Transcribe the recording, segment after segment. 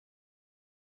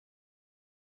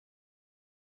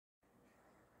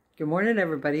Good morning,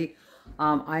 everybody.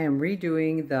 I am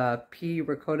redoing the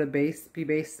ricotta pea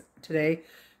base today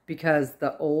because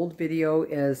the old video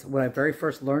is when I very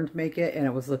first learned to make it, and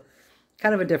it was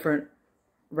kind of a different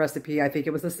recipe. I think it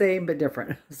was the same but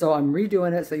different. So I'm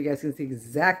redoing it so you guys can see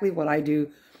exactly what I do.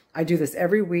 I do this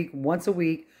every week, once a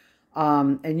week,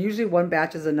 and usually one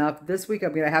batch is enough. This week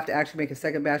I'm going to have to actually make a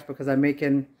second batch because I'm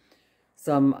making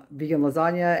some vegan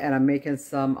lasagna and I'm making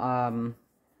some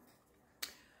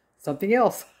something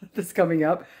else that's coming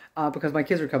up because my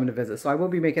kids are coming to visit. So I will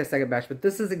be making a second batch, but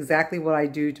this is exactly what I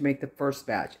do to make the first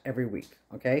batch every week,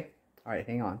 okay? All right,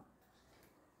 hang on.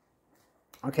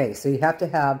 Okay, so you have to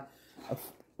have,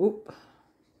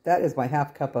 that is my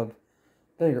half cup of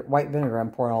vinegar, white vinegar I'm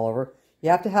pouring all over.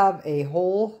 You have to have a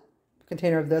whole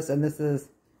container of this, and this is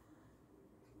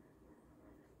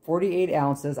 48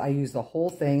 ounces. I use the whole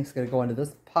thing. It's going to go into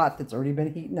this pot that's already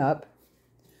been heating up.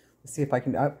 Let's see if I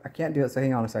can, I can't do it, so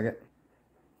hang on a second.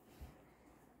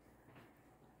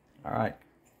 All right.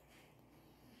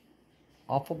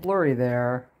 Awful blurry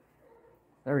there.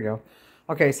 There we go.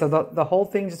 Okay, so the whole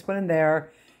thing just went in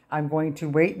there. I'm going to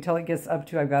wait until it gets up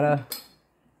to, I've got a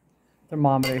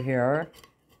thermometer here.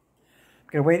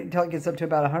 I'm going to wait until it gets up to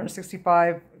about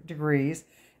 165 degrees.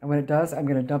 And when it does, I'm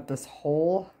going to dump this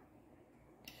whole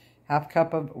half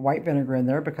cup of white vinegar in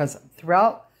there because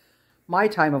throughout my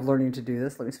time of learning to do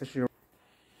this, let me switch you.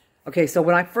 Okay, so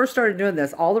when I first started doing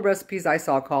this, all the recipes I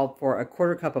saw called for a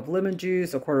quarter cup of lemon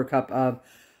juice, a quarter cup of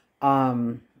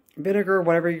vinegar,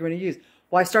 whatever you're going to use.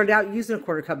 Well, I started out using a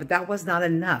quarter cup, but that was not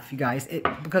enough, you guys,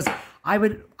 because I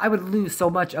would lose so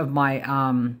much of my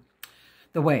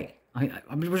the whey.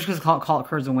 We're just going to call it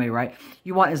curds and whey, right?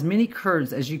 You want as many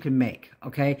curds as you can make,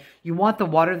 okay? You want the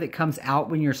water that comes out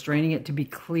when you're straining it to be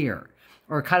clear,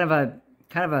 or kind of a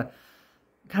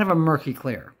murky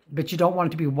clear, but you don't want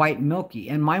it to be white milky.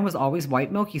 And mine was always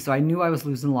white milky, so I knew I was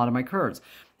losing a lot of my curds.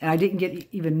 And I didn't get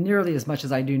even nearly as much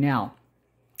as I do now.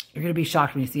 You're going to be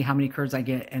shocked when you see how many curds I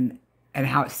get and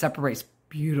how it separates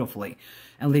beautifully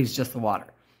and leaves just the water.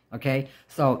 Okay,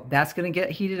 so that's going to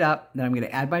get heated up. Then I'm going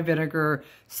to add my vinegar,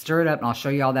 stir it up, and I'll show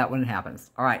you all that when it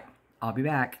happens. All right, I'll be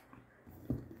back.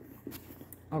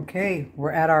 Okay,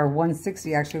 we're at our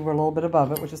 160. Actually, we're a little bit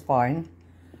above it, which is fine.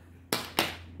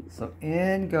 So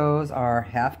in goes our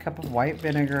half cup of white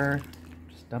vinegar.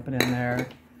 Just dump it in there.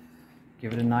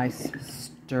 Give it a nice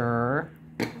stir.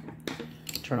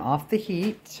 Turn off the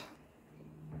heat.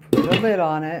 Put a lid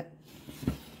on it.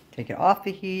 Take it off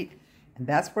the heat. And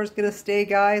that's where it's going to stay,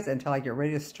 guys, until I get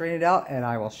ready to strain it out. And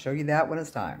I will show you that when it's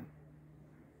time.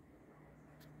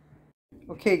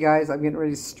 Okay, guys, I'm getting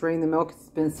ready to strain the milk. It's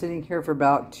been sitting here for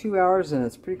about 2 hours and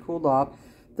it's pretty cooled off.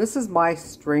 This is my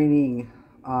straining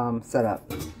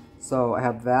setup. So I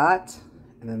have that,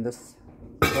 and then this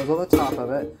goes on the top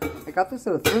of it. I got this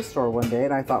at a thrift store one day,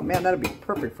 and I thought, man, that'd be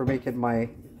perfect for making my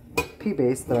pea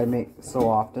base that I make so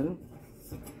often.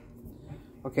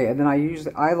 Okay, and then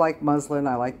I like muslin.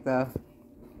 I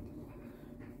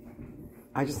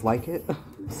just like it.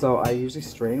 So I usually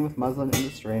strain with muslin in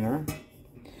the strainer.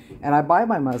 And I buy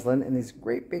my muslin in these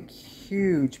great big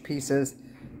huge pieces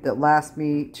that last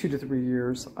me 2 to 3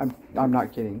 years. I'm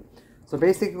not kidding. So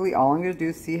basically, all I'm going to do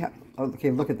is see how,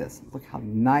 okay, look at this. Look how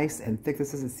nice and thick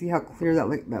this is. And see how clear that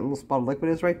little spot of liquid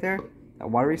is right there? That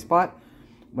watery spot?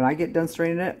 When I get done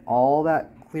straining it, all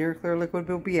that clear liquid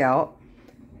will be out.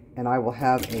 And I will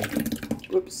have a,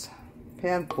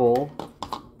 pan full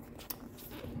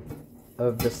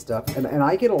of this stuff. And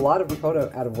I get a lot of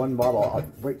ricotta out of one bottle. I'll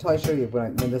wait till I show you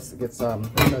when this gets done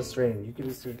straining. You can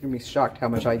just be shocked how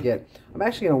much I get. I'm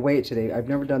actually going to weigh it today. I've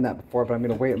never done that before, but I'm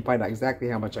going to weigh it and find out exactly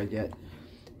how much I get.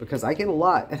 Because I get a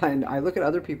lot. And I look at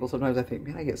other people sometimes, I think,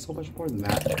 man, I get so much more than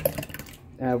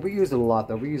that. We use it a lot,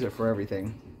 though. We use it for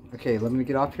everything. Okay, let me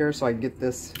get off here so I can get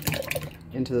this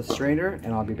into the strainer,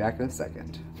 and I'll be back in a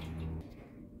second.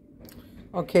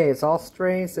 Okay, it's all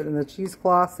strained, sitting in the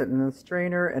cheesecloth, sitting in the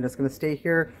strainer, and it's going to stay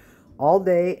here all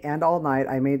day and all night.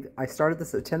 I started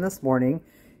this at 10 this morning.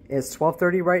 It's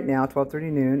 12:30 right now,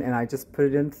 12:30 noon, and I just put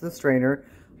it into the strainer.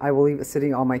 I will leave it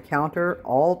sitting on my counter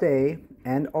all day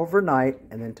and overnight,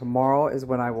 and then tomorrow is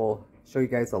when I will show you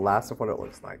guys the last of what it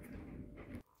looks like.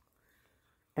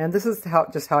 And this is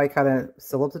just how I kind of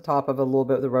seal up the top of it a little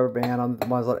bit with the rubber band on the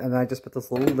muslin, and then I just put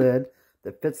this little lid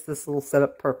that fits this little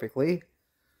setup perfectly.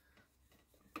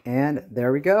 And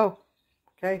there we go.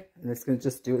 Okay, and it's going to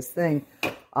just do its thing.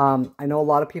 I know a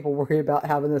lot of people worry about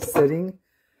having this sitting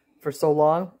for so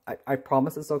long. I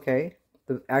promise it's okay.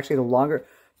 Actually, the longer,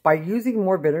 by using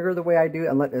more vinegar the way I do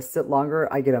and letting it sit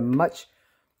longer, I get a much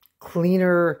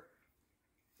cleaner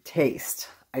taste.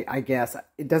 I guess.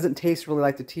 It doesn't taste really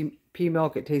like the pea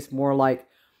milk. It tastes more like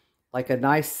like a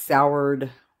nice soured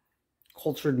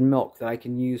cultured milk that I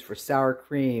can use for sour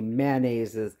cream,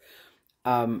 mayonnaises,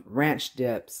 ranch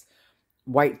dips,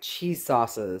 white cheese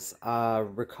sauces,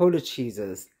 ricotta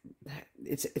cheeses.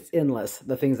 It's endless,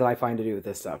 the things that I find to do with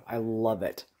this stuff. I love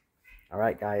it. All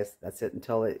right, guys, that's it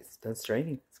until it's done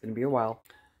straining. It's going to be a while.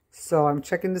 So I'm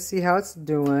checking to see how it's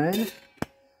doing.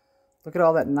 Look at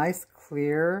all that nice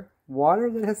clear water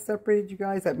that has separated, you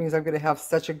guys. That means I'm going to have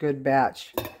such a good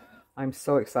batch. I'm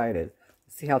so excited.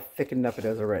 Let's see how thickened up it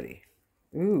is already.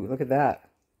 Ooh, look at that.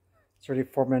 It's already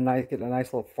forming getting a nice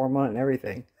little form on it and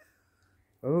everything.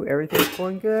 Ooh, everything's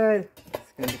going good.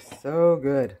 It's going to be so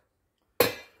good.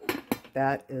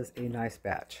 That is a nice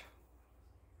batch.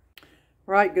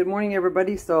 All right, good morning,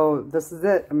 everybody. So this is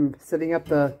it. I'm setting up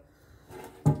the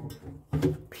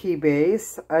pea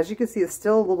base. As you can see, it's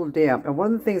still a little damp. And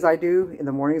one of the things I do in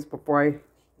the mornings before I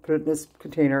put it in this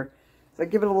container is I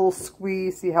give it a little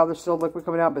squeeze, see how there's still liquid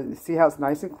coming out, but see how it's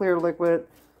nice and clear liquid.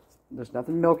 There's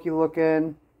nothing milky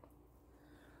looking.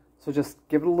 So just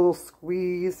give it a little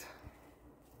squeeze.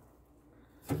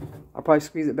 I'll probably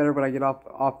squeeze it better when I get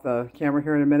off the camera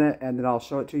here in a minute, and then I'll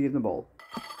show it to you in the bowl.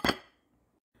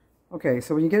 Okay,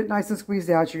 so when you get it nice and squeezed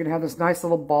out, you're going to have this nice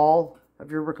little ball of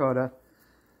your ricotta.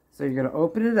 So you're going to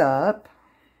open it up.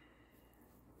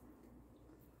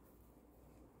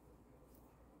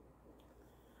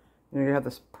 And you're going to have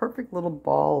this perfect little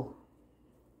ball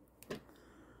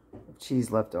of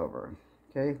cheese left over.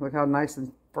 Okay, look how nice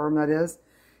and firm that is.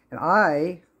 And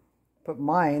I put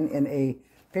mine in a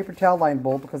paper towel lined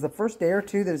bowl because the first day or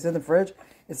two that it's in the fridge,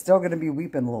 it's still going to be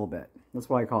weeping a little bit. That's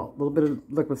what I call it. A little bit of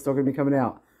liquid still going to be coming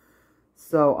out.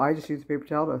 So I just use a paper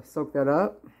towel to soak that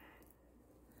up.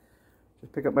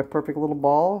 Just pick up my perfect little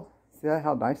ball. See that,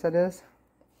 how nice that is?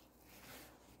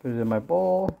 Put it in my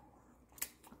bowl.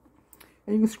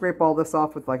 And you can scrape all this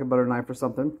off with like a butter knife or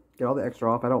something. Get all the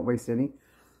extra off. I don't waste any.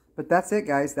 But that's it,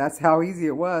 guys. That's how easy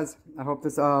it was. I hope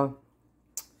this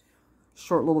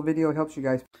short little video helps you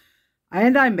guys.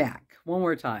 And I'm back one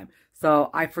more time. So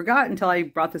I forgot until I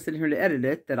brought this in here to edit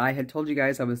it that I had told you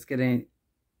guys I was going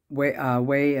to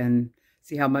weigh and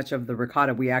see how much of the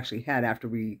ricotta we actually had after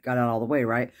we got out all the way,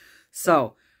 right?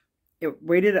 So it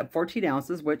weighted at 14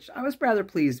 ounces, which I was rather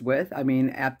pleased with. I mean,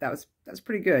 that's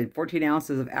pretty good. 14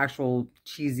 ounces of actual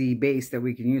cheesy base that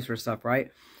we can use for stuff,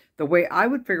 right? The way I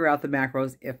would figure out the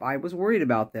macros, if I was worried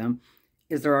about them,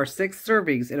 is there are 6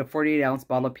 servings in a 48-ounce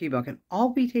bottle of pea milk, and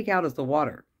all we take out is the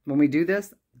water. When we do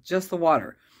this, just the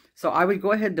water. So I would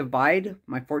go ahead and divide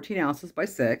my 14 ounces by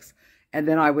 6, and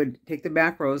then I would take the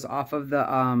macros off of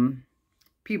the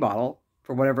pea bottle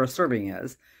for whatever a serving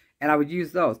is, and I would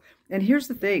use those. And here's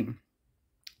the thing,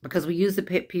 because we use the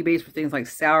pea base for things like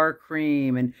sour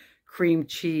cream and cream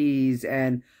cheese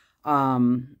and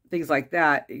things like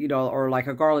that, you know, or like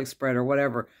a garlic spread or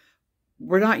whatever.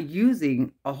 We're not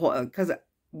using a whole, because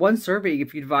one serving,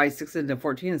 if you divide 6 into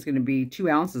 14, it's going to be 2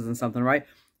 ounces and something, right?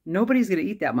 Nobody's going to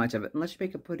eat that much of it unless you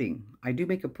make a pudding. I do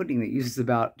make a pudding that uses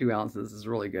about 2 ounces. It's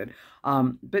really good.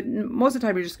 But most of the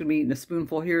time, you're just going to be eating a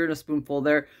spoonful here and a spoonful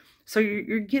there. So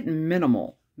you're getting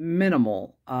minimal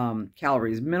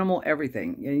calories, minimal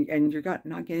everything. And you're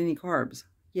not getting any carbs.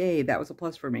 Yay, that was a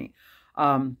plus for me.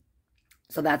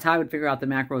 So that's how I would figure out the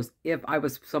macros. If I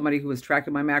was somebody who was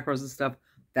tracking my macros and stuff,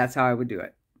 that's how I would do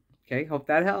it. Okay, hope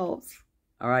that helps.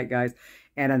 All right, guys.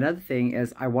 And another thing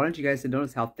is I wanted you guys to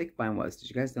notice how thick mine was. Did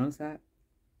you guys notice that?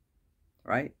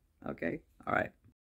 Right? Okay. All right.